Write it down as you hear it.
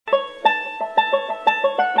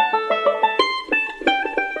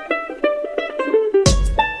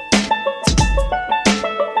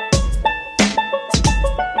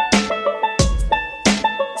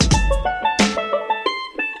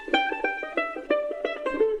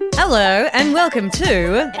Hello and welcome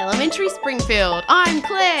to Elementary Springfield. I'm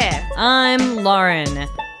Claire. I'm Lauren.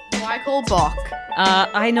 Who I call Bok.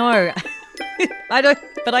 I know. I don't,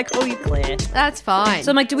 but I call you Claire. That's fine.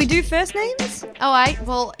 So, Mike, do we do first names? Oh, wait.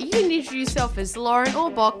 Well, you can introduce yourself as Lauren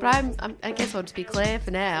or Bok, but I guess I'll just be Claire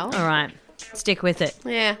for now. All right. Stick with it.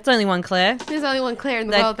 Yeah. It's only one Claire There's only one Claire in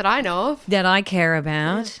the world that I know of. that I care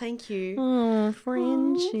about. Thank you. Oh,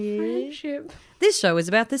 friendship. Friendship. This show is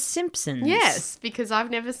about The Simpsons. Yes, because I've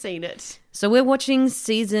never seen it. So we're watching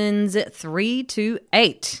seasons 3 to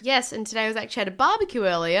 8. Yes, and today was actually at a barbecue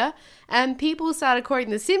earlier, and people started quoting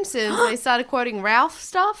The Simpsons. They started quoting Ralph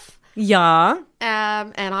stuff. Yeah.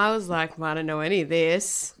 And I was like, I don't know any of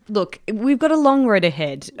this. Look, we've got a long road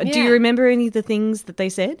ahead. Do Yeah. you remember any of the things that they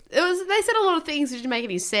said? They said a lot of things which didn't make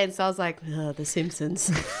any sense. I was like, The Simpsons.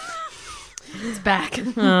 It's back.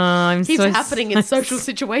 Oh, I'm Keeps so happening in social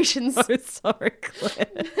situations. So sorry,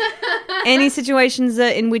 Claire. Any situations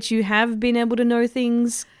in which you have been able to know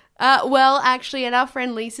things? Well, actually, at our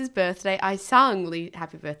friend Lisa's birthday, I sung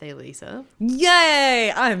Happy Birthday, Lisa.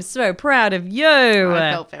 Yay! I'm so proud of you.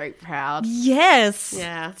 I felt very proud. Yes.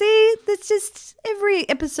 Yeah. See, that's just every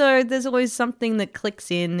episode, there's always something that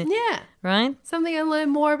clicks in, Yeah. right? Something I learn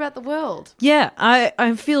more about the world. Yeah,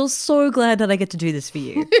 I feel so glad that I get to do this for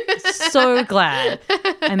you. So glad.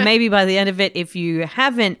 And maybe by the end of it, if you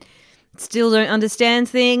still don't understand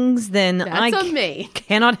things, then That's on me.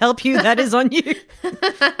 Cannot help you. That is on you.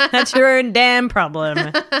 That's your own damn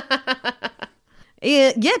problem.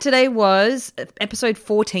 Yeah, today was episode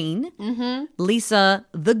 14. Mm-hmm. Lisa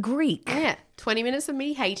the Greek. Yeah. 20 minutes of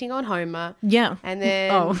me hating on Homer. Yeah. And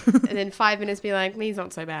then, Oh. and then 5 minutes be like, he's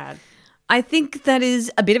not so bad. I think that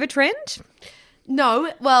is a bit of a trend.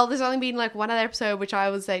 No. Well, there's only been like one other episode which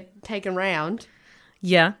I was taken round.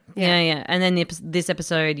 Yeah. And then this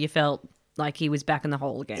episode, you felt like he was back in the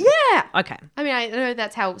hole again. Yeah. Okay. I mean, I know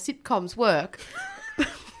that's how sitcoms work.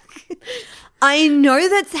 I know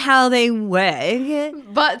that's how they work,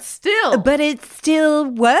 But still. but it still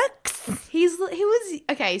works.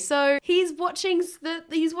 So he's watching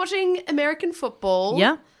American football.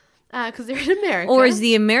 Yeah. Because they're in America. Or as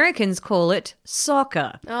the Americans call it,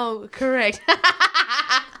 soccer. Oh, correct.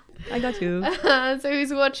 I got you. So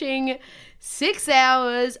he's watching 6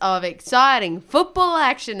 hours of exciting football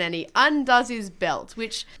action and he undoes his belt,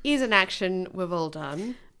 which is an action we've all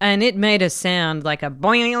done. And it made a sound like a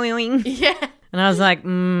boing. Yeah. And I was like,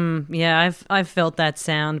 yeah, I've felt that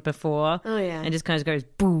sound before. Oh, yeah. And just kind of goes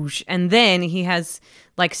boosh. And then he has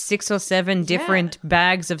like 6 or 7 different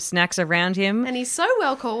bags of snacks around him. And he's so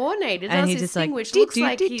well coordinated. And Does he this just thing like, which looks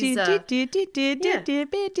like he's I'm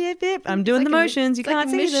doing the motions. You can't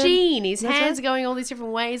see them. machine. His That's hands right. are going all these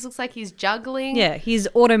different ways. Looks like he's juggling. Yeah, he's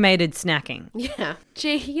automated snacking. Yeah.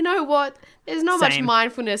 Gee, you know what? There's not much Same.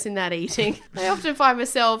 mindfulness in that eating. I often find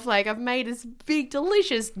myself like I've made this big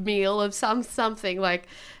delicious meal of something like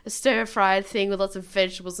a stir-fried thing with lots of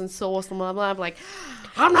vegetables and sauce and blah blah. I'm like,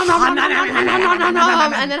 and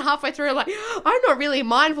then halfway through, I'm like, I'm not really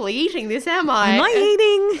mindfully eating this, am I? Am I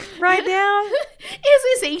eating right now? Is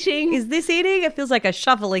this eating? Is this eating? It feels like a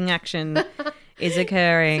shoveling action is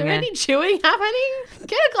occurring. Is there any chewing happening?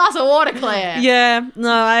 Get a glass of water, Claire. Yeah,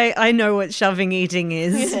 no, I know what shoving eating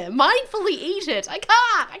is. Yeah, mindfully eat it. I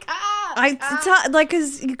can't. It's hard, like,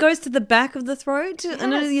 because it goes to the back of the throat. I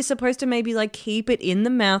know Yes. you're supposed to maybe like keep it in the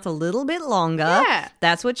mouth a little bit longer. Yeah.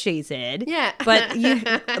 That's what she said. Yeah. But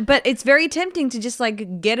it's very tempting to just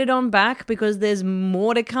like get it on back because there's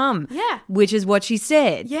more to come. Yeah. Which is what she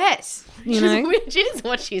said. Yes. You know? Which is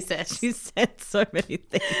what she said. She said so many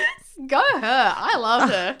things. Go her. I love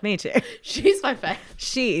her. Me too. She's my fave.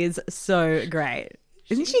 She is so great.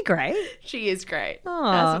 Isn't she great? She is great.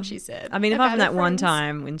 Aw. That's what she said. I mean, About apart from her that one friends.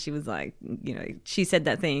 time when she was like, she said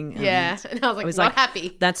that thing. Yeah. And I was like, not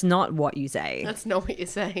happy. That's not what you say. That's not what you're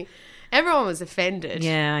saying. Everyone was offended.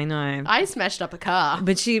 Yeah, I know. I smashed up a car.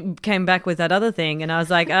 But she came back with that other thing, and I was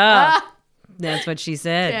like, that's what she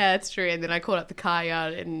said. Yeah, it's true. And then I called up the car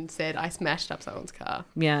yard and said I smashed up someone's car.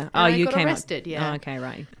 Yeah. I you got came arrested, yeah. Oh, okay,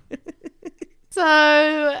 right.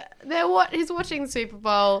 So he's watching the Super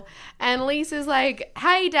Bowl, and Lisa's like,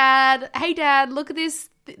 "Hey, Dad, look at this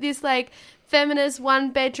like feminist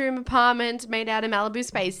 1-bedroom apartment made out of Malibu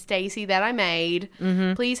Space Stacy that I made.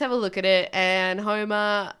 Mm-hmm. Please have a look at it." And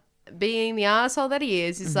Homer, being the asshole that he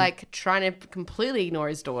is like trying to completely ignore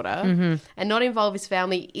his daughter and not involve his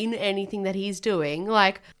family in anything that he's doing.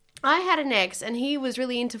 Like, I had an ex and he was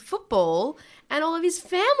really into football and all of his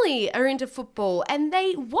family are into football and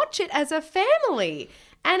they watch it as a family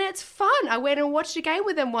and it's fun. I went and watched a game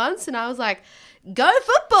with them once and I was like, go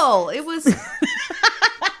football. It was...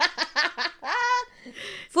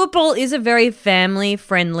 football is a very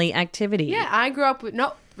family-friendly activity. Yeah, I grew up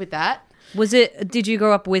not with that. Did you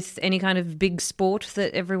grow up with any kind of big sport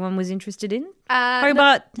that everyone was interested in?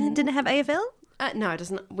 Hobart didn't have AFL? No, it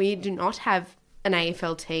doesn't. We do not have an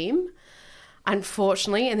AFL team,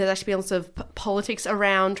 unfortunately, and there's actually been lots of politics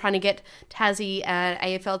around trying to get Tassie an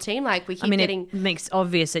AFL team. Like, we keep getting... it makes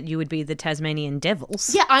obvious that you would be the Tasmanian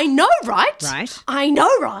Devils. Yeah, I know, right? Right. I know,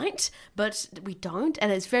 right? But we don't,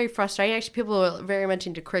 and it's very frustrating. Actually, people are very much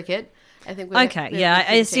into cricket. I think we're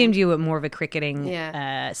I assumed you were more of a cricketing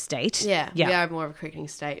state. Yeah, we are more of a cricketing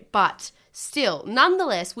state. But still,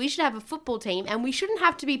 nonetheless, we should have a football team, and we shouldn't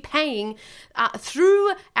have to be paying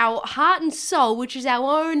through our heart and soul, which is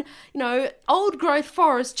our own, old growth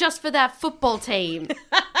forest, just for that football team.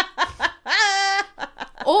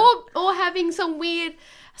 or having some weird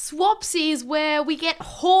swapsies where we get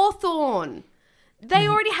Hawthorn. They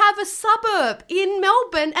already have a suburb in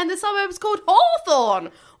Melbourne, and the suburb's called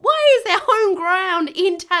Hawthorn. Why is there home ground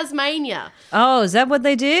in Tasmania? Oh, is that what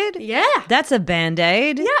they did? Yeah. That's a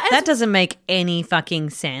Band-Aid. Yeah, that doesn't make any fucking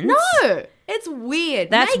sense. No, it's weird.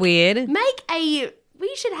 That's weird.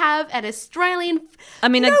 We should have an Australian... I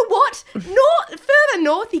mean... You know what? Further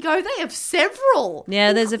north you go, they have several.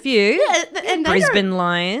 Yeah, there's a few. Yeah, and Brisbane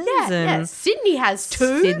Lions. Yeah. Sydney has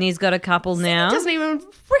two. Sydney's got a couple now. Doesn't even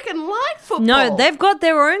freaking like football. No, they've got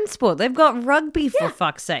their own sport. They've got rugby, for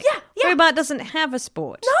fuck's sake. Yeah. Hobart doesn't have a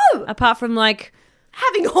sport. No. Apart from,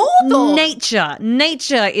 having Hawthorn. Nature.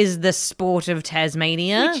 Nature is the sport of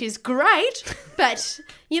Tasmania. Which is great. But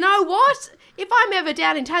you know what? If I'm ever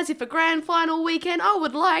down in Tassie for grand final weekend, I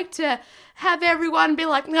would like to have everyone be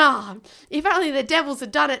like, if only the Devils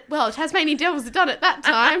had done it. Well, Tasmanian Devils had done it that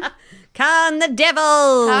time. Can the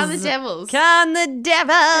Devils. Can the Devils. Can the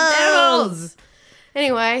Devils.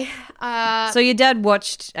 Anyway. So your dad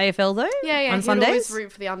watched AFL though? Yeah. On Sundays? Always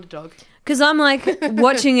root for the underdog. Because I'm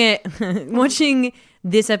watching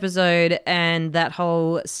this episode and that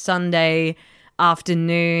whole Sunday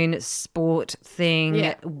afternoon sport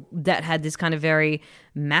thing that had this kind of very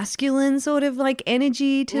masculine sort of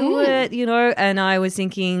energy to it, and I was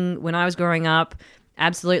thinking when I was growing up,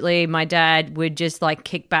 absolutely my dad would just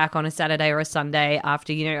kick back on a Saturday or a Sunday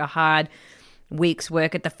after, a hard week's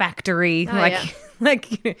work at the factory.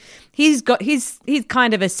 He's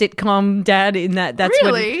kind of a sitcom dad in that's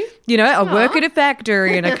really? I work at a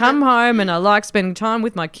factory and I come home and I like spending time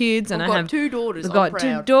with my kids and I've got two daughters. I've got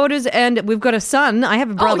two daughters and we've got a son. I have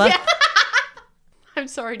a brother. Oh, yeah. I'm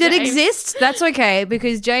sorry, James. That exists. That's okay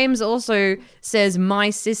because James also says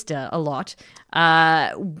my sister a lot.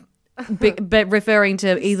 But referring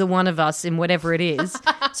to either one of us in whatever it is.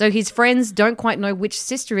 So his friends don't quite know which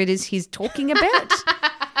sister it is he's talking about.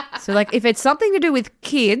 So, if it's something to do with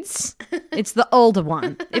kids, it's the older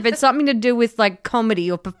one. If it's something to do with,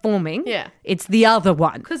 comedy or performing, it's the other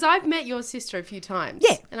one. Because I've met your sister a few times.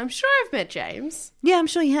 Yeah. And I'm sure I've met James. Yeah, I'm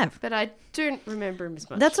sure you have. But I don't remember him as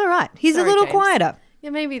much. That's all right. He's a little James. quieter.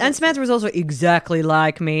 Yeah, maybe. And Samantha was also exactly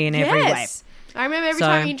like me in every way. I remember every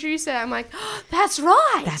time you introduced her, I'm like, that's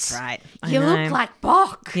right. That's right. You look like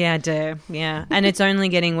Bok. Yeah, I do. Yeah. And it's only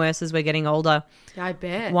getting worse as we're getting older. I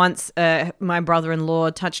bet. Once my brother-in-law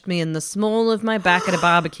touched me in the small of my back at a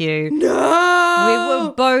barbecue. No! We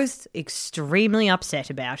were both extremely upset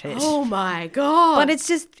about it. Oh my God. But it's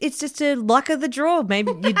just a luck of the draw.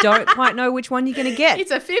 Maybe you don't quite know which one you're going to get.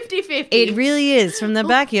 It's a 50-50. It really is. From the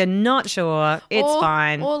back, you're not sure. It's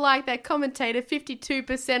fine. Or like that commentator,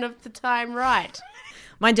 52% of the time right.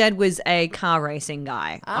 My dad was a car racing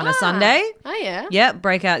guy on a Sunday. Oh, yeah? Yep,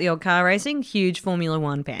 break out the old car racing. Huge Formula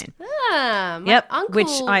One fan. My uncle...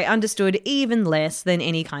 Which I understood even less than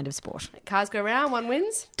any kind of sport. Cars go round, one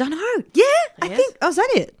wins? Don't know. Yeah, I think... Oh, is that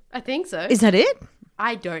it? I think so. Is that it?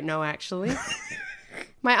 I don't know, actually.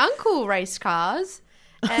 My uncle raced cars.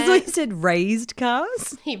 I thought you said raised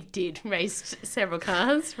cars. He did race several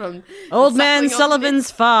cars from... Old Man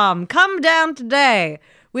Sullivan's farm. Come down today.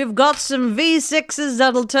 We've got some V6s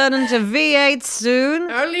that'll turn into V8s soon.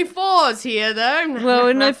 Only 4s here, though.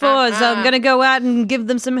 Well, no 4s. I'm going to go out and give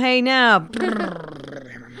them some hay now.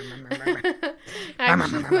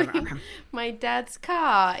 Actually, my dad's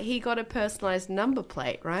car, he got a personalised number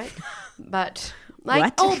plate, right? But,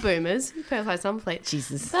 all boomers, personalised number plate.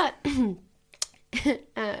 Jesus. But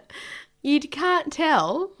you can't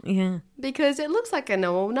tell because it looks like a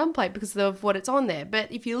normal number plate because of what it's on there.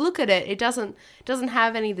 But if you look at it, it doesn't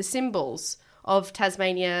have any of the symbols of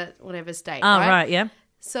Tasmania, whatever state. Oh, right, yeah.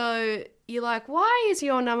 So you're like, why is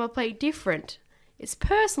your number plate different? It's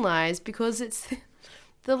personalised because it's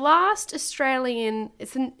the last Australian.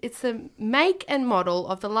 It's the make and model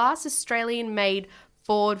of the last Australian-made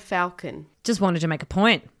Ford Falcon. Just wanted to make a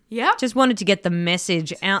point. Yep. Just wanted to get the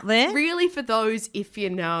message out there. Really for those if you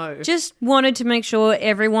know. Just wanted to make sure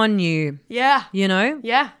everyone knew, Yeah. you know?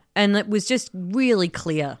 Yeah. And it was just really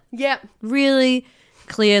clear. Yep. Really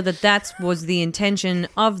clear that was the intention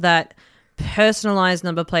of that personalized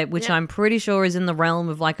number plate, which Yep. I'm pretty sure is in the realm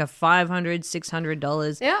of like a $500,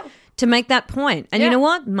 $600 Yep. to make that point. And you Yeah. know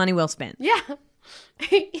what? Money well spent. Yeah.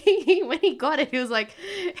 When he got it, he was like,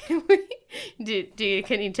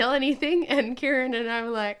 can you tell anything? And Kieran and I were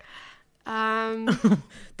like,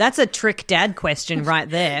 That's a trick dad question right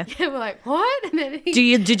there. yeah, we're like, what? And then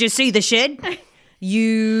he, Did you see the shed?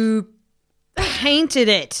 You painted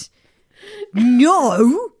it.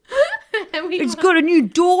 No, and we, it's got a new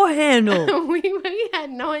door handle. we had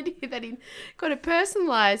no idea that he got it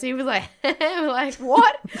personalized. He was like, we're like,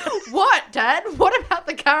 what? What, Dad? What about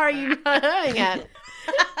the car are you going at?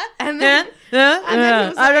 And then, then he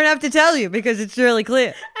was I don't have to tell you because it's really clear.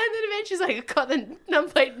 and then eventually she's like, I got the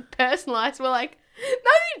number plate personalized. We're like,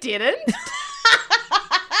 no, you didn't.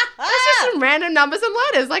 That's just some random numbers and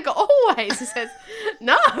letters, like always. He says,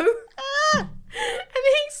 no. And then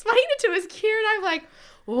he explained it to us. Kira and I were like,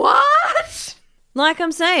 what? Like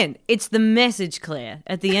I'm saying, it's the message, Claire.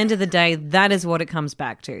 At the end of the day, that is what it comes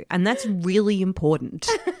back to. And that's really important.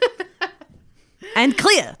 And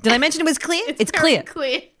clear. Did I mention it was clear? It's Very clear.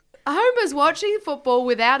 clear. Homer's watching football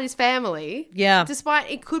without his family. Yeah.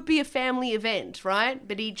 Despite it could be a family event, right?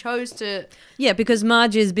 But he chose to. Yeah, because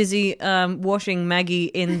Marge is busy washing Maggie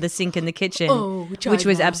in the sink in the kitchen, Oh, which I was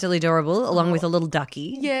love. absolutely adorable, along with a little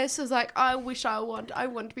ducky. Yes, I was like, I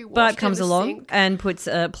want to be washed. Bart in comes the along sink. and puts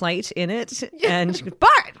a plate in it, and she goes,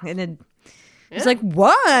 Bart! And then he's like,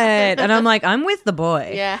 what? And I'm like, I'm with the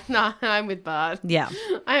boy. Yeah, no, I'm with Bart. Yeah.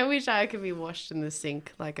 I wish I could be washed in the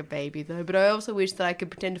sink like a baby, though. But I also wish that I could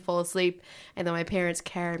pretend to fall asleep and then my parents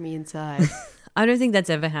carry me inside. I don't think that's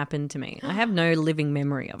ever happened to me. I have no living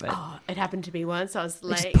memory of it. Oh, it happened to me once. I was They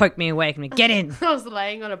just laying. poke me awake and get in. I was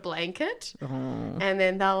laying on a blanket, and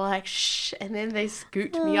then they're like, "Shh!" And then they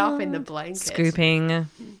scooped me up in the blanket. Scooping.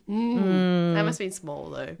 That must have been small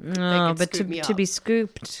though. They Oh, could but scoop me to up. be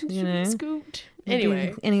scooped, you know. Scooped.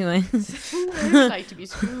 Anyway, Anyway. I would like to be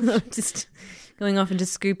scooped. Just going off into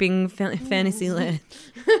scooping fantasy land.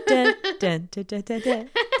 Da, da, da, da, da, da,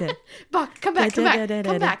 da. Buck, come back, come back,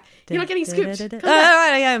 come back. You're not getting scooped. Come All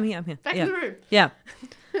back. right, I'm here. Back yeah. in the room. Yeah.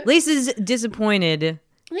 Lisa's disappointed,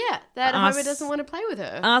 Yeah, that Us- Homer doesn't want to play with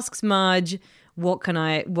her. asks Marge,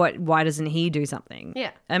 why doesn't he do something?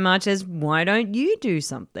 Yeah. And Marge says, why don't you do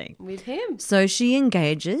something? With him. So she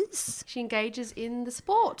engages She engages in the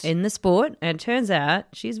sport. in the sport, and it turns out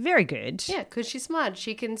she's very good. Yeah, because she's smart.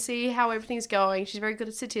 She can see how everything's going. She's very good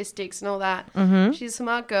at statistics and all that. Mm-hmm. She's a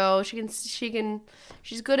smart girl.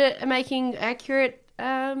 She's good at making accurate.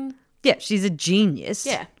 Yeah, she's a genius.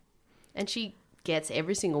 Yeah, and she gets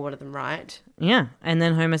every single one of them right. Yeah. And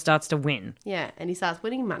then Homer starts to win. Yeah, and he starts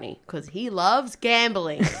winning money because he loves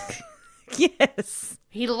gambling. Yes.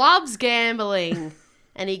 He loves gambling,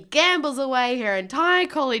 and he gambles away her entire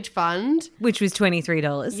college fund. Which was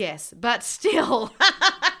 $23. Yes, but still,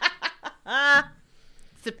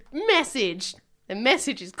 the message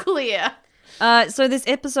is clear. So this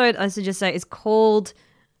episode, I should just say, is called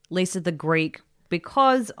Lisa the Greek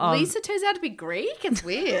because of... Lisa turns out to be Greek. It's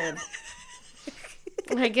weird.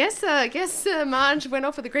 I guess Marge went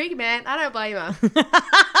off with the Greek man. I don't blame her.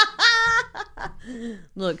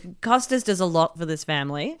 Look, Costas does a lot for this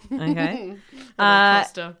family, okay?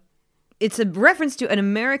 Costa. It's a reference to an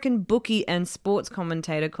American bookie and sports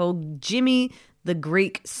commentator called Jimmy the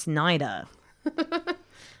Greek Snyder.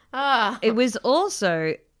 It was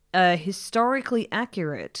also historically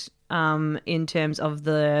accurate in terms of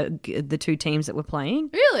the two teams that were playing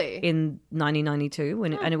Really? in 1992,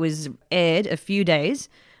 and it was aired a few days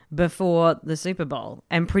before the Super Bowl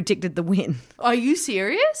and predicted the win. Are you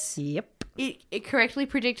serious? Yep. It correctly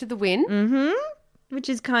predicted the win? Which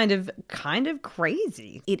is kind of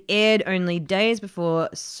crazy. It aired only days before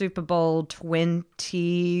Super Bowl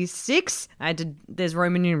 26. There's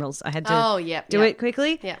Roman numerals. I had to do it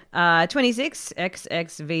quickly. Yeah. 26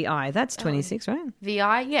 XXVI. That's 26, right?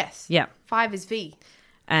 VI, yes. Yeah. 5 is V.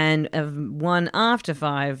 And a 1 after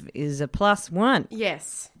 5 is a +1.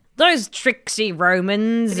 Yes. Those tricksy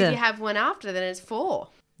Romans. But if you have one after, then it's 4.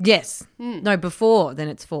 Yes. No, before, then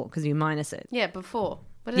it's 4 because you minus it. Yeah, before.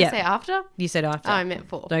 What did Yeah. I say, after? You said after. Oh, I meant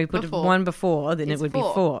 4. No, you put Before. 1 before, then It's it would be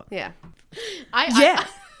 4. Yeah. Yeah.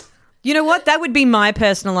 You know what? That would be my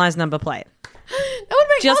personalized number plate. That would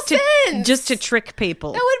make more sense. Just to trick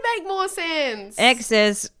people. That would make more sense. X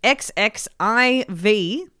says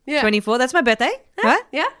XXIV Yeah. 24. That's my birthday. Right?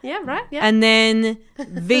 Yeah, right. Yeah. And then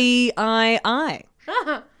VII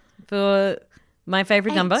for My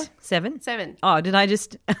favorite 8. number? 7? 7. Oh, did I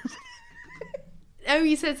just... Oh,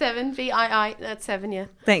 you said 7. VII. That's 7, yeah.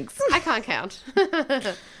 Thanks. I can't count.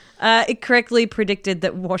 It correctly predicted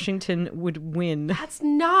that Washington would win. That's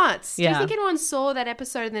nuts. Do Yeah. you think anyone saw that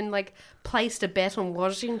episode and then, like, placed a bet on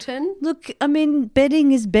Washington? Look, I mean,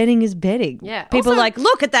 betting is betting is betting. Yeah. People Also- are like,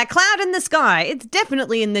 look at that cloud in the sky. It's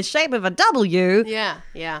definitely in the shape of a W. Yeah,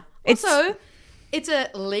 yeah. It's- Also, it's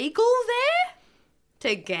illegal there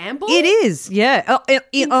to gamble? It is, yeah.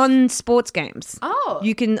 On sports games. Oh.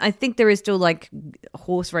 You can, I think there is still like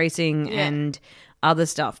horse racing Yeah. and other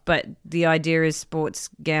stuff, but the idea is sports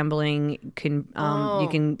gambling can,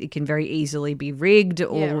 it can very easily be rigged,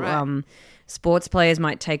 or Yeah, right. sports players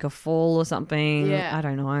might take a fall or something. Yeah. I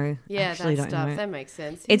don't know. Yeah, Actually that don't stuff. know. That makes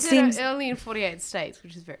sense. It It's seems- only in 48 states,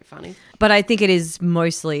 which is very funny. But I think it is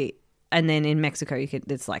mostly, and then in Mexico,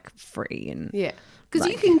 it's like free and Yeah. Because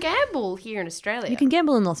you can gamble here in Australia. you can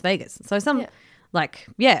gamble in Las Vegas. So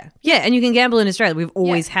Yeah. and you can gamble in Australia. We've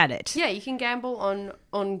always had it. Yeah, you can gamble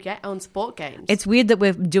on sport games. It's weird that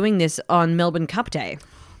we're doing this on Melbourne Cup Day,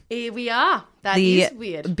 Here we are. That the is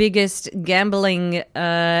weird. biggest gambling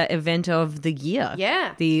event of the year.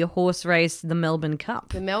 Yeah. The horse race, the Melbourne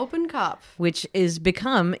Cup, The Melbourne Cup. which is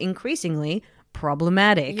become increasingly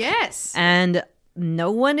problematic. Yes. And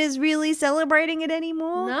no one is really celebrating it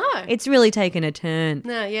anymore. No. It's really taken a turn.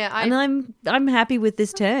 No, yeah. And I'm happy with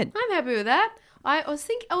this turn. I'm happy with that. I was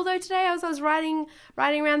thinking, although today I was riding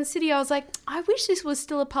around the city, I was like, I wish this was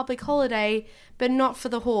still a public holiday, but not for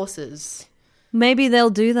the horses. Maybe they'll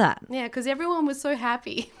do that. Yeah, because everyone was so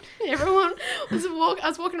happy. Everyone was I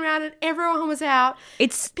was walking around and everyone was out.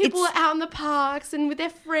 People were out in the parks and with their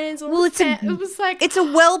friends. And it was like it's a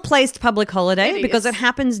well-placed public holiday It because is. it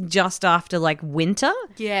happens just after like winter.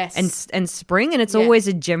 Yes. And spring, and it's Yeah. always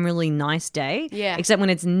a generally nice day. Yeah. Except when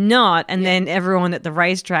it's not, and then everyone at the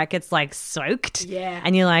racetrack gets like soaked. Yeah.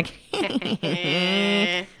 And you're like,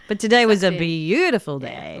 but today was a in. beautiful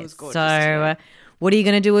day. it was gorgeous So, today. what are you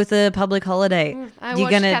going to do with a public holiday? I You're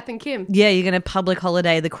watched gonna- Kath and Kim. Yeah, you're going to public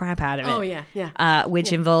holiday the crap out of it. Oh yeah.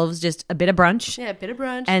 Which involves just a bit of brunch Yeah, a bit of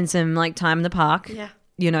brunch. and some like time in the park. Yeah.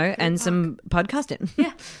 You know, and some podcasting.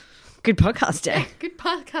 Yeah. Good podcasting. Good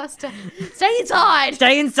podcaster. Stay inside.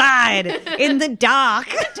 Stay inside in the dark.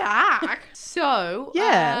 Dark. So,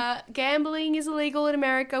 Yeah. gambling is illegal in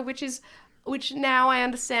America, which now I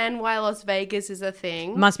understand why Las Vegas is a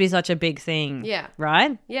thing. Must be such a big thing. Yeah.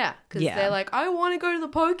 Right? Yeah, because Yeah. they're like, I want to go to the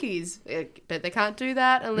pokies, but they can't do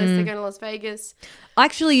that unless they're going to Las Vegas.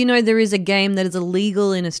 Actually, you know, there is a game that is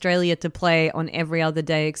illegal in Australia to play on every other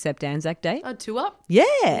day except Anzac Day. 2 up. Yeah.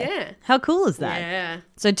 Yeah. How cool is that? Yeah.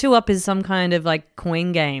 So 2 Up is some kind of like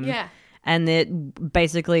coin game. Yeah. And it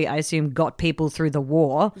basically, I assume, got people through the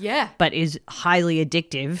war. Yeah. But is highly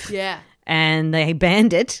addictive. Yeah. And they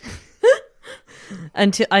banned it.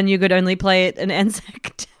 And you could only play it an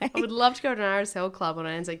Anzac Day. I would love to go to an RSL club on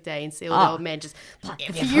Anzac Day and see all the Oh. old men just playing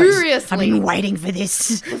I've furiously been waiting for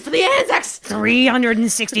this for the Anzacs.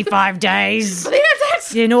 365 days For the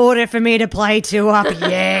Anzacs. in order for me to play 2 Up.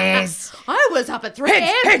 Yes. I was up at 3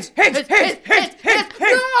 a.m. Heads.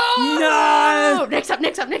 No. Next up.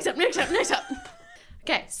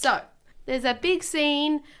 Okay, so there's a big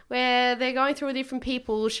scene where they're going through all different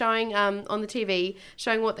people showing on the TV,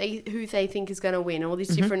 showing who they think is going to win, all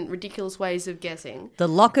these different ridiculous ways of guessing. The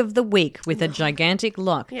lock of the week with a gigantic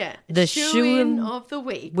lock. Yeah, The shoe-in shoe, of the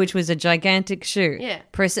week. which was a gigantic shoe. Yeah.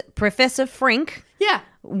 Professor Frink Yeah,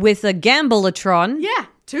 with a Gambletron. yeah,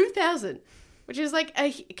 2000, which is like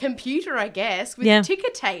a computer, I guess, with Yeah. ticker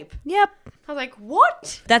tape. Yep. I was like,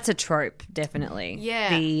 what? That's a trope, definitely. Yeah.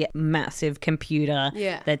 The massive computer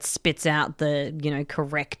Yeah. that spits out the,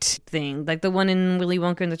 correct thing. Like the one in Willy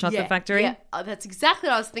Wonka and the Chocolate Factory. Yeah, that's exactly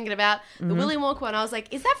what I was thinking about. The Willy Wonka one. I was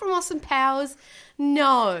like, is that from Austin Powers?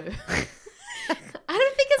 No. I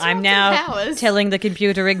don't think it's from I'm Austin now Powers. telling the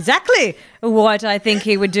computer exactly what I think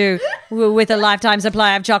he would do with a lifetime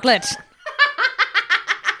supply of chocolate.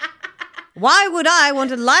 Why would I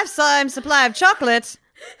want a lifetime supply of chocolate?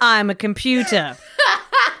 I'm a computer.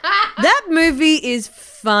 That movie is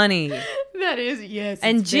funny. That is, yes.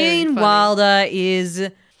 And it's very Gene funny. Wilder is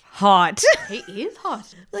hot. He is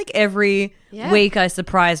hot. Like every Yeah. week I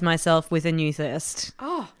surprise myself with a new thirst.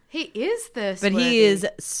 Oh, he is thirsty. But he is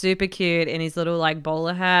super cute in his little like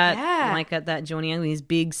bowler hat. Yeah. Like at that Johnny with his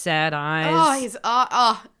big sad eyes.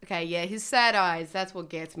 Okay, yeah, his sad eyes. That's what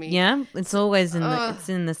gets me. Yeah, it's always it's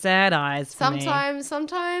in the sad eyes for me.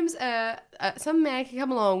 Sometimes, some man can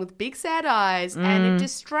come along with big sad eyes, and it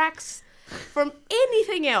distracts from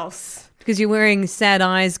anything else. Because you're wearing sad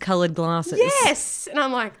eyes coloured glasses. Yes, and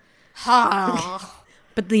I'm like, ha.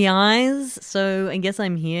 But the eyes, so I guess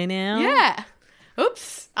I'm here now. Yeah.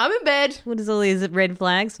 Oops, I'm in bed. What is all these red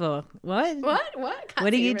flags for? What? What? Can't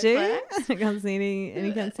What do see you red do? flags. I can't see any. And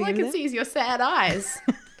you can't see All I can them? see is your sad eyes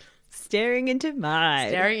Staring into mine.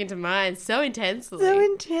 staring into mine so intensely. So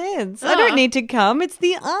intense. I don't need to come. It's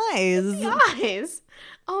the eyes. The eyes.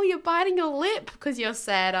 Oh, you're biting your lip because you're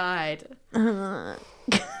sad-eyed.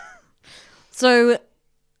 So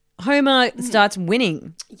Homer starts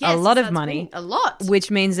winning Yes, a lot he of starts money. winning a lot.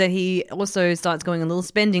 Which means that he also starts going on little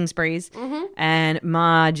spending sprees. And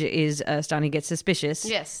Marge is starting to get suspicious.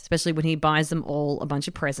 Yes. Especially when he buys them all a bunch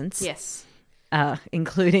of presents. Yes.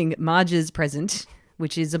 Including Marge's present,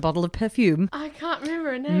 which is a bottle of perfume. I can't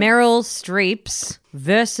remember her name. Meryl Streep's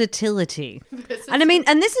versatility. And I mean,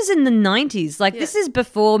 and this is in the 90s. Like, this is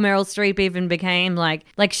before Meryl Streep even became like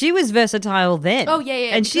she was versatile then. Oh,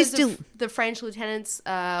 yeah. And she's because still. of the French lieutenant's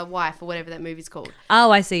wife or whatever that movie's called. Oh,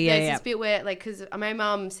 I see. Yeah, There's yeah. this bit where, like, because my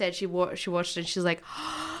mum said she watched it and she's like,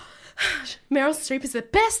 Meryl Streep is the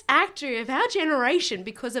best actor of our generation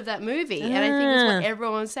because of that movie. And I think that's what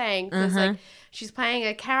everyone was saying. Because, like, she's playing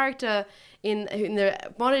a character in the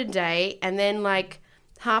modern day, and then, like,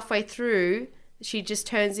 halfway through, she just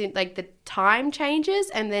turns in, like, the time changes,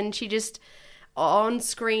 and then she just, on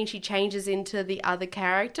screen, she changes into the other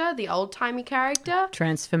character, the old-timey character.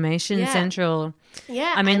 Transformation Central.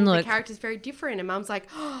 Yeah. I mean, and look. the character's very different, and Mum's like,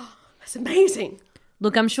 oh, that's amazing.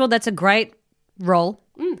 Look, I'm sure that's a great role,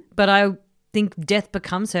 but I think Death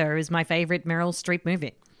Becomes Her is my favorite Meryl Streep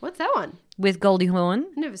movie What's that one? with Goldie Hawn.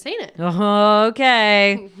 I've never seen it.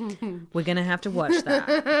 Okay. We're going to have to watch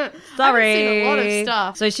that. Sorry. seen a lot of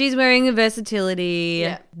stuff. So she's wearing a versatility.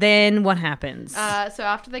 Yeah. Then what happens? So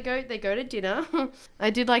after they go to dinner. I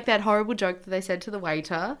did like that horrible joke that they said to the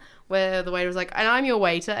waiter, where the waiter was like, "And I'm your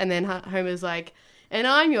waiter," and then Homer's like, "And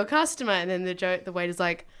I'm your customer," and then the waiter's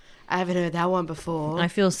like, "I haven't heard that one before." I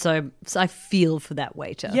feel for that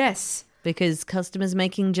waiter. Yes. Because customers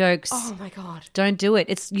making jokes. Oh my god. Don't do it.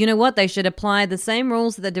 It's, you know what? They should apply the same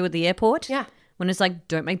rules that they do at the airport. Yeah. When it's like,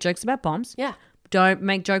 don't make jokes about bombs. Yeah. Don't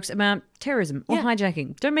make jokes about terrorism or Yeah.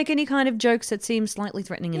 hijacking. Don't make any kind of jokes that seem slightly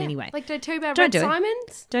threatening in any way. Like, don't tell you about Don't Red do it.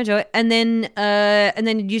 Simons? Don't do it. And then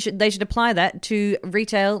they should apply that to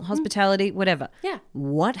retail, hospitality, whatever. Yeah.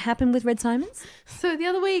 What happened with Red Simons? So the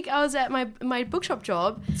other week I was at my bookshop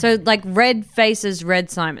job. So like Red Faces, Red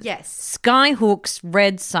Simons. Yes. Skyhooks,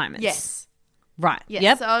 Red Simons. Yes. Right. Yes.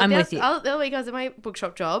 Yep. So I'm with you. The other week I was at my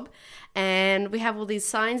bookshop job, and we have all these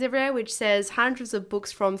signs everywhere which says hundreds of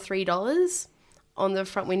books from $3 on the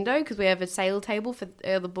front window, because we have a sale table for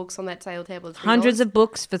the books on that sale table. Hundreds of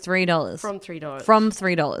books for $3. from $3. From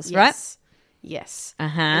 $3, right? Yes. Yes.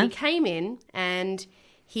 Uh-huh. And he came in and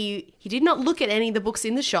he did not look at any of the books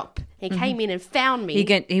in the shop. He came in and found me.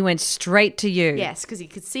 He went straight to you. Yes, because he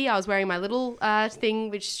could see I was wearing my little thing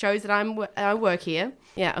which shows that I work here.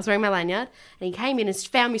 Yeah, I was wearing my lanyard. And he came in and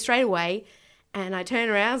found me straight away. And I turned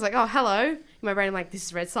around. I was like, oh, hello. In my brain, I'm like, this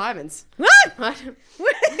is Red Simons. What? What?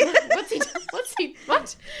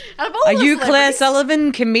 Out of all Are the you Claire celebrities-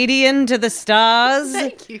 Sullivan, comedian to the stars?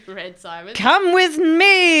 Thank you, Red Simons. Come with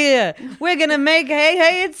me. We're going to make Hey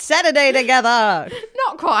Hey It's Saturday together.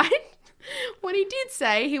 Not quite. What he did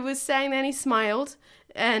say, he was saying that he smiled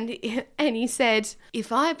and he said,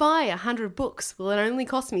 if I buy 100 books, will it only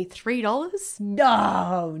cost me $3?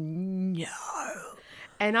 No.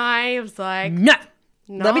 And I was like, No.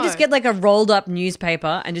 no. Let me just get like a rolled up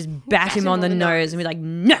newspaper and just bat him on the nose and be like,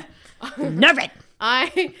 no. No, Red.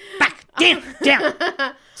 Back. Down.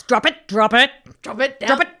 Drop it. Drop it down. Drop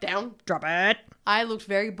it. Down. Drop it. I looked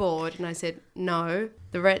very bored and I said, no,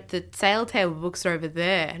 the sale table books are over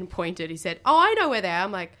there, and pointed. He said, oh, I know where they are.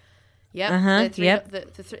 I'm like, yep. Yep.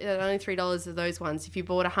 They're only $3 of those ones. If you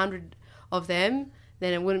bought 100 of them,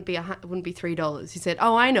 then it wouldn't be $3. He said,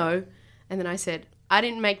 oh, I know. And then I said, I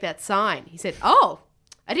didn't make that sign. He said, oh,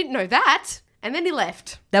 I didn't know that. And then he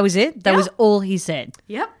left. That was it? That Yeah. was all he said.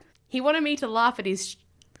 Yep. He wanted me to laugh at his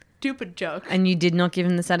stupid joke. And you did not give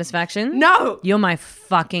him the satisfaction? No. You're my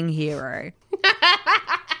fucking hero.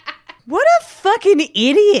 What a fucking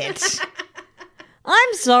idiot.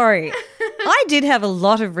 I'm sorry. I did have a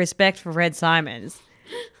lot of respect for Red Simons.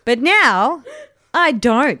 But now I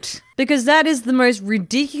don't. Because that is the most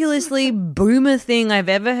ridiculously boomer thing I've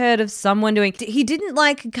ever heard of someone doing. He didn't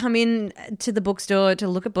like come in to the bookstore to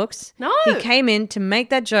look at books. No. He came in to make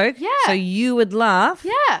that joke. Yeah. So you would laugh.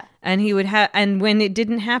 Yeah. And he would and when it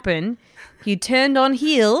didn't happen, he turned on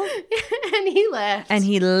heel And he left. and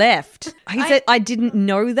he left. He said, I didn't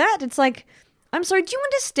know that. It's like, I'm sorry, do you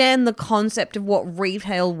understand the concept of what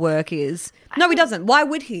retail work is? No, he doesn't. Why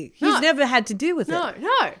would he? He's No. never had to do with it. No.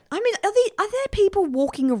 I mean, are there people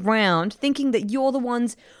walking around thinking that you're the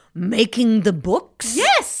ones making the books?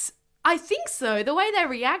 Yes. I think so. The way they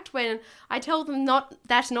react when I tell them not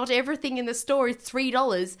everything in the store is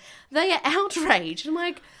 $3, they are outraged. I'm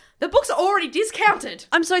like, the books are already discounted.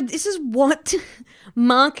 I'm sorry, this is what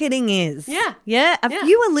marketing is. Yeah. Yeah? If Yeah.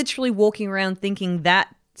 you are literally walking around thinking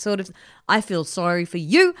that sort of, I feel sorry for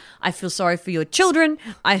you, I feel sorry for your children,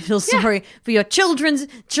 I feel sorry for your children's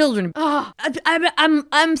children. Oh.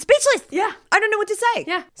 I'm speechless. Yeah. I don't know what to say.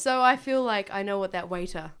 Yeah. So I feel like I know what that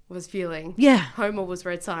waiter was feeling. Yeah. Homer was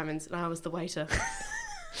Red Simons and I was the waiter.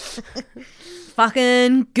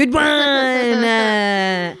 Fucking good one.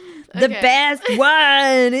 The Okay. best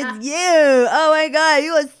one. It's you. Oh my God,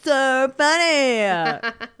 you are so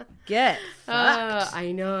funny. Get fucked.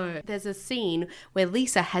 I know. There's a scene where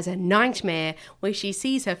Lisa has a nightmare where she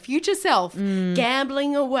sees her future self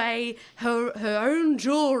gambling away her own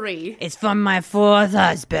jewelry. It's from my fourth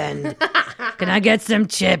husband. Can I get some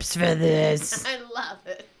chips for this? I love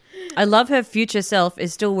it. I love her future self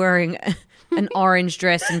is still wearing an orange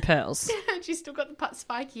dress and pearls. She's still got the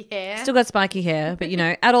spiky hair. Still got spiky hair, but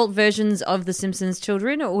adult versions of The Simpsons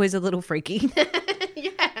children are always a little freaky.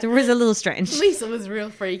 Yeah. They're always a little strange. Lisa was real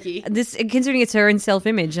freaky. This, considering it's her own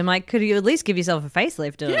self-image, I'm like, could you at least give yourself a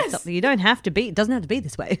facelift or Yes. something? You don't have to be. It doesn't have to be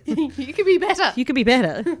this way. You could be better. You could be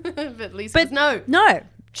better. But Lisa was no. No,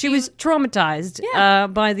 she was traumatized Yeah.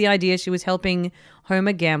 by the idea she was helping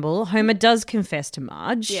Homer gamble. Homer does confess to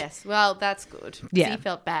Marge. Yes, well, that's good. 'Cause Yeah. He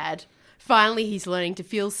felt bad. Finally, he's learning to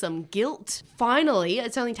feel some guilt. Finally,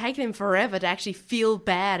 it's only taken him forever to actually feel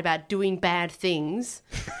bad about doing bad things.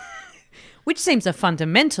 Which seems a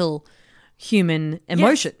fundamental human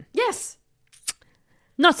emotion. Yes.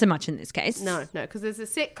 Not so much in this case. No, because there's a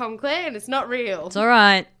sitcom, Claire, and it's not real. It's all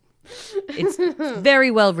right. It's very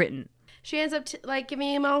well written. She ends up giving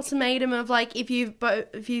him an ultimatum of if you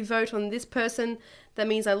vote on this person, that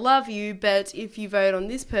means I love you, but if you vote on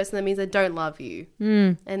this person, that means I don't love you.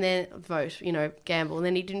 And then vote, gamble. And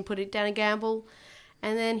then he didn't put it down and gamble.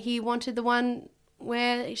 And then he wanted the one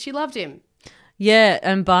where she loved him. Yeah,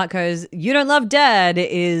 and Bart goes, "You don't love Dad"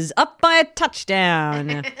 is up by a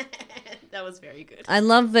touchdown. That was very good. I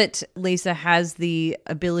love that Lisa has the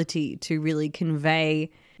ability to really convey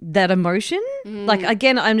that emotion. Like,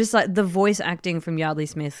 again, I'm just like the voice acting from Yardley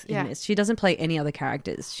Smith in Yeah. this. She doesn't play any other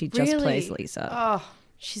characters. She just Really? plays Lisa. Oh,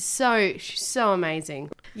 she's so amazing.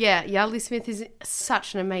 Yeah, Yardley Smith is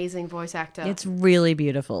such an amazing voice actor. It's really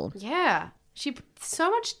beautiful. Yeah. She so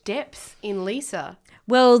much depth in Lisa.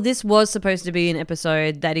 Well, this was supposed to be an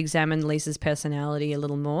episode that examined Lisa's personality a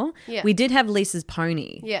little more. Yeah. We did have Lisa's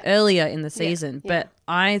pony Yeah. earlier in the season, yeah. but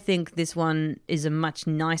I think this one is a much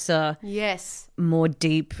nicer, Yes. more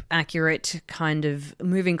deep, accurate kind of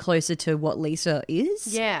moving closer to what Lisa is.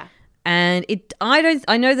 Yeah. And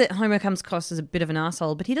I know that Homer comes across as a bit of an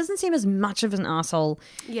asshole, but he doesn't seem as much of an asshole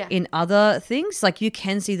Yeah. in other things. Like, you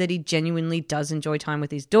can see that he genuinely does enjoy time with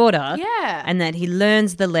his daughter. Yeah. And that he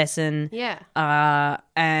learns the lesson. Yeah.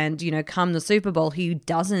 And come the Super Bowl, he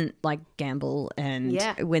doesn't gamble. And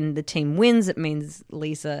Yeah. when the team wins, it means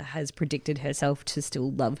Lisa has predicted herself to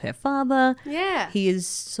still love her father. Yeah. He is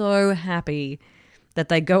so happy that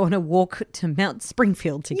they go on a walk to Mount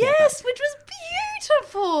Springfield together. Yes, which was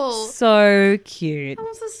beautiful. So cute. That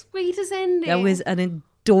was the sweetest ending. That was an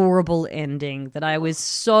adorable ending that I was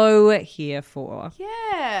so here for.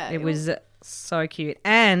 Yeah. It was so cute.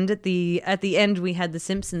 And at the end, we had the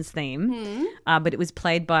Simpsons theme, but it was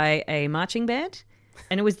played by a marching band.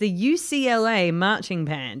 And it was the UCLA marching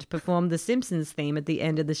band performed the Simpsons theme at the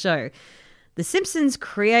end of the show. The Simpsons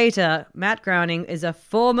creator, Matt Groening, is a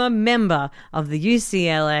former member of the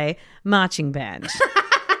UCLA marching band.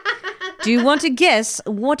 Do you want to guess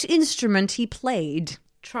what instrument he played?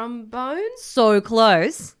 Trombone? So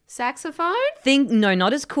close. Saxophone? No,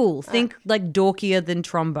 not as cool. Think dorkier than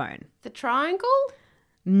trombone. The triangle?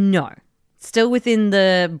 No. Still within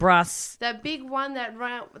the brass. That big one that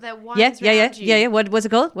winds Yeah. around you. What's it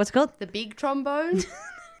called? The big trombone?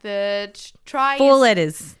 The tri 4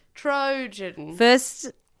 letters. Trojan.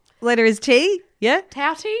 First letter is T. Yeah.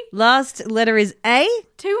 Touty? Last letter is A.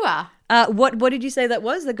 Tua. What did you say that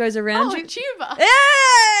was that goes around Oh, you? tuba.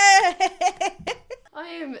 Yeah! I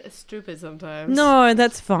am stupid sometimes. No,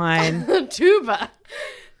 that's fine. Tuba.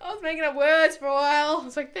 I was making up words for a while. I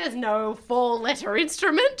was like, there's no 4-letter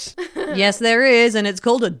instrument. Yes, there is, and it's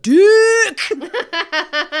called a dick.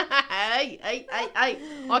 Hey.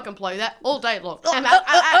 I can play that all day long.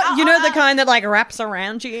 You know the kind that wraps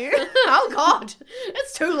around you? Oh, God.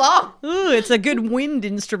 It's too long. Ooh, it's a good wind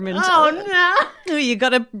instrument. Oh, no. Ooh, you got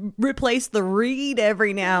to replace the reed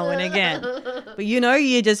every now and again. But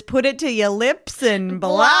you just put it to your lips and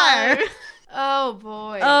blow. Oh,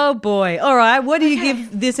 boy. Oh boy. All right, what do you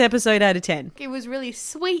give this episode out of 10? It was really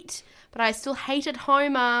sweet. but I still hated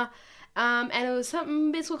Homer. And it was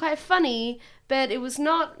something bits were quite funny, but it was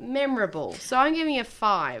not memorable. So I'm giving it a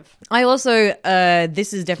 5. I also,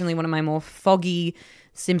 this is definitely one of my more foggy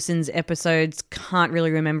Simpsons episodes. Can't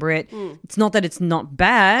really remember it. It's not that it's not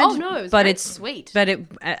bad. Oh no, it was but very it's sweet. But it,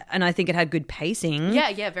 and I think it had good pacing.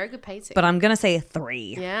 Yeah, very good pacing. But I'm gonna say a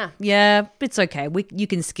 3. Yeah, it's okay. You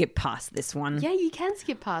can skip past this one. Yeah, you can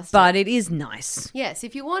skip past but it. it is nice. Yes,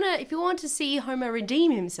 if you want to see Homer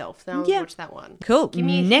redeem himself, then I'll watch that one. Cool. Give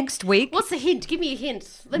me a Next hint. week. What's the hint? Give me a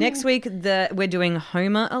hint. Next week, we're doing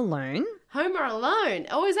Homer Alone. Homer Alone.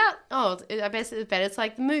 Oh, is that? Oh, I bet it's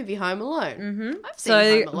like the movie Home Alone. Mm-hmm. I've seen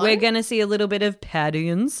Home Alone. We're going to see a little bit of Patty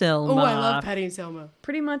and Selma. Oh, I love Patty and Selma.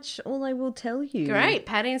 Pretty much all I will tell you. Great.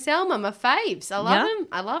 Patty and Selma, my faves. I love them.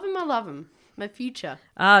 I love them. I love them. My future.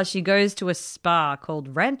 She goes to a spa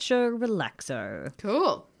called Rancho Relaxo.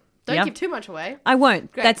 Cool. Don't give too much away. I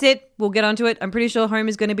won't. Great. That's it. We'll get onto it. I'm pretty sure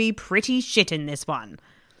Homer's going to be pretty shit in this one.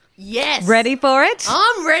 Yes. Ready for it?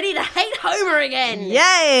 I'm ready to hate Homer again.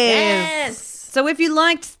 Yes. So if you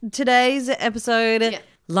liked today's episode,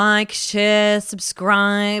 like, share,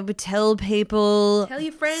 subscribe, tell people. Tell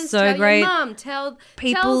your friends, so tell great. your mum, tell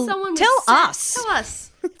someone. Tell us. Tell us.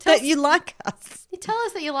 That you like us. Tell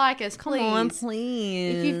us that you like us, please. Come on,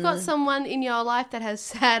 please. If you've got someone in your life that has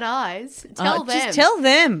sad eyes, tell them. Just tell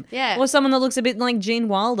them. Yeah. Or someone that looks a bit like Gene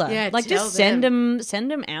Wilder. Yeah, like tell just send them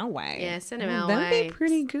our way. Yeah, send them our That'd way. be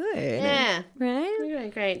pretty good. Yeah.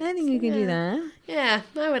 Right? Great. I think you can do that. Yeah,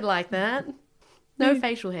 I would like that. No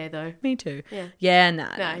facial hair though. Me too. Yeah. Yeah, No,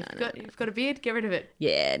 you've got a beard, get rid of it.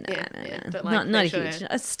 Yeah, Don't like not a facial huge. hair.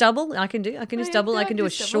 A stubble, I can do. I can do stubble. I can do a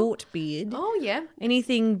short beard. Oh yeah.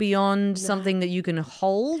 Anything beyond something that you can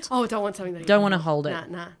hold. Oh, don't want something that you Don't can want to hold it.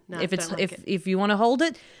 No. If it's don't like it. if you want to hold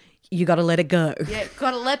it, you got to let it go. Yeah,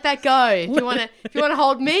 gotta let that go. If you wanna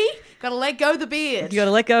hold me, gotta let go the beard. You got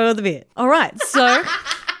to let go of the beard. All right, so.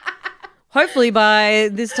 Hopefully by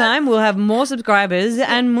this time we'll have more subscribers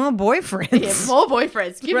and more boyfriends. Yeah, more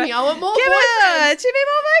boyfriends. Give me, I want more boyfriends. Give me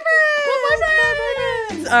more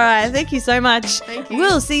boyfriends. All right, thank you so much. Thank you.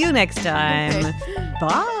 We'll see you next time. Okay.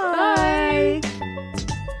 Bye. Bye.